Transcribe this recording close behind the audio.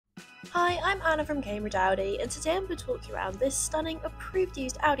Hi, I'm Anna from Cambridge Audi, and today I'm going to talk you around this stunning approved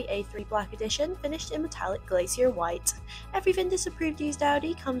used Audi A3 Black Edition finished in metallic glacier white. Everything this approved used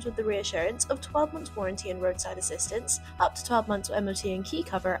Audi comes with the reassurance of 12 months warranty and roadside assistance, up to 12 months MOT and key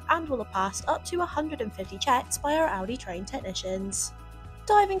cover, and will have passed up to 150 checks by our Audi trained technicians.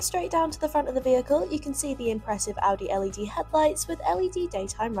 Diving straight down to the front of the vehicle, you can see the impressive Audi LED headlights with LED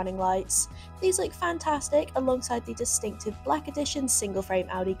daytime running lights. These look fantastic alongside the distinctive Black Edition single-frame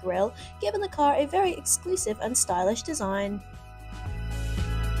Audi grille, giving the car a very exclusive and stylish design.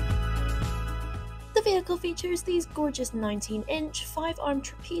 The vehicle features these gorgeous 19-inch, 5-arm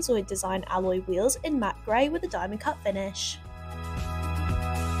trapezoid design alloy wheels in matte grey with a diamond cut finish.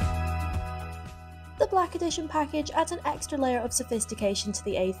 The Black Edition package adds an extra layer of sophistication to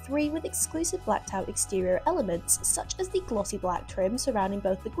the A3 with exclusive blacked out exterior elements, such as the glossy black trim surrounding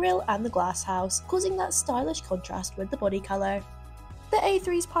both the grille and the glasshouse, causing that stylish contrast with the body colour. The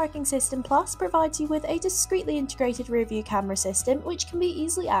A3's Parking System Plus provides you with a discreetly integrated rear-view camera system which can be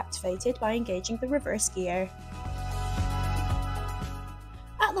easily activated by engaging the reverse gear.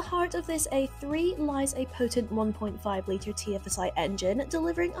 At the heart of this A3 lies a potent 1.5-litre TFSI engine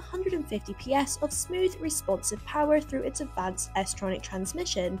delivering 150 PS of smooth, responsive power through its advanced S-tronic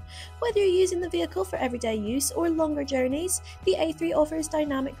transmission. Whether you're using the vehicle for everyday use or longer journeys, the A3 offers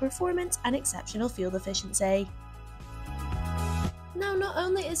dynamic performance and exceptional fuel efficiency. Now, not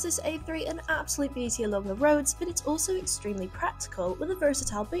only is this A3 an absolute beauty along the roads, but it's also extremely practical, with a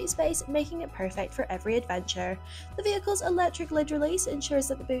versatile boot space making it perfect for every adventure. The vehicle's electric lid release ensures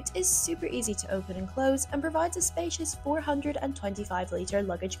that the boot is super easy to open and close and provides a spacious 425-litre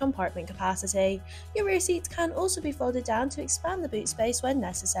luggage compartment capacity. Your rear seats can also be folded down to expand the boot space when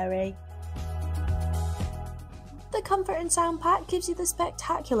necessary. The Comfort and Sound Pack gives you the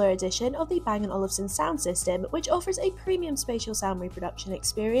spectacular addition of the Bang & Olufsen sound system, which offers a premium spatial sound reproduction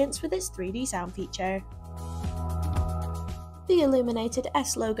experience with its 3D sound feature. The illuminated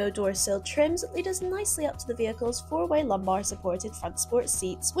S-logo door sill trims lead us nicely up to the vehicle's 4-way lumbar supported front sports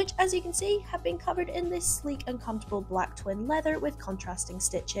seats, which, as you can see, have been covered in this sleek and comfortable black twin leather with contrasting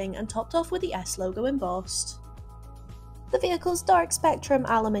stitching and topped off with the S-logo embossed. The vehicle's dark spectrum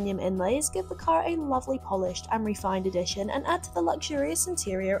aluminium inlays give the car a lovely polished and refined addition and add to the luxurious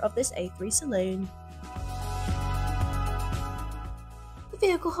interior of this A3 Saloon. The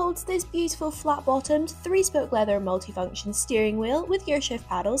vehicle holds this beautiful flat-bottomed, 3-spoke leather multifunction steering wheel with gear shift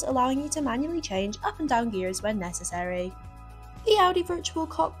paddles allowing you to manually change up and down gears when necessary. The Audi Virtual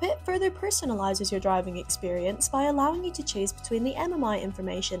Cockpit further personalises your driving experience by allowing you to choose between the MMI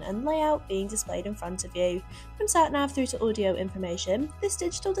information and layout being displayed in front of you. From sat-nav through to audio information, this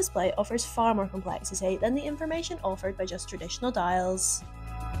digital display offers far more complexity than the information offered by just traditional dials.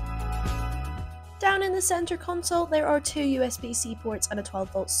 Down in the centre console, there are 2 USB-C ports and a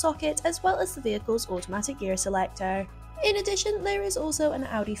 12-volt socket, as well as the vehicle's automatic gear selector. In addition, there is also an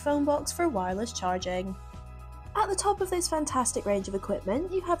Audi phone box for wireless charging. At the top of this fantastic range of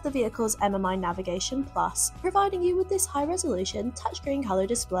equipment, you have the vehicle's MMI Navigation Plus, providing you with this high-resolution touchscreen colour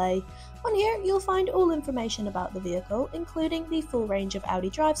display. On here, you'll find all information about the vehicle, including the full range of Audi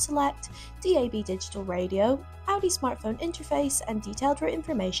Drive Select, DAB digital radio, Audi smartphone interface, and detailed route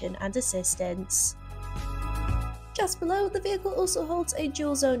information and assistance. Just below, the vehicle also holds a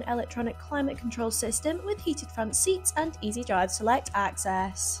dual-zone electronic climate control system with heated front seats and Easy Drive Select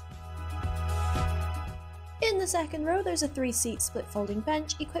access. In the second row, there's a 3-seat split folding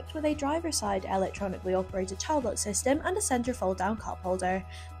bench equipped with a driver's side electronically operated child lock system and a centre fold-down cup holder.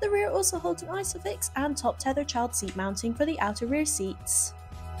 The rear also holds an ISOFIX and top tether child seat mounting for the outer rear seats.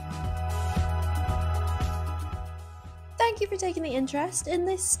 Thank you for taking the interest in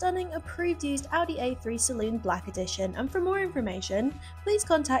this stunning approved used Audi A3 Saloon Black Edition, and for more information, please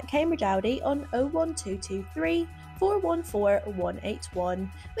contact Cambridge Audi on 01223 414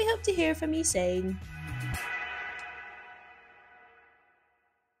 181. We hope to hear from you soon.